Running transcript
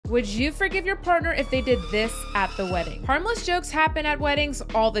Would you forgive your partner if they did this at the wedding? Harmless jokes happen at weddings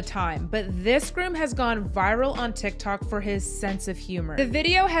all the time, but this groom has gone viral on TikTok for his sense of humor. The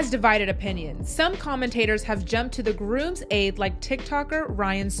video has divided opinions. Some commentators have jumped to the groom's aid, like TikToker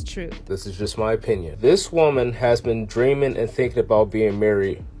Ryan's Truth. This is just my opinion. This woman has been dreaming and thinking about being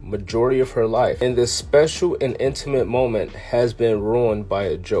married majority of her life, and this special and intimate moment has been ruined by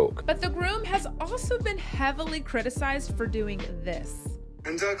a joke. But the groom has also been heavily criticized for doing this.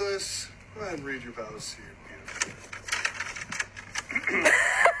 And Douglas, go ahead and read your vows to your beautiful.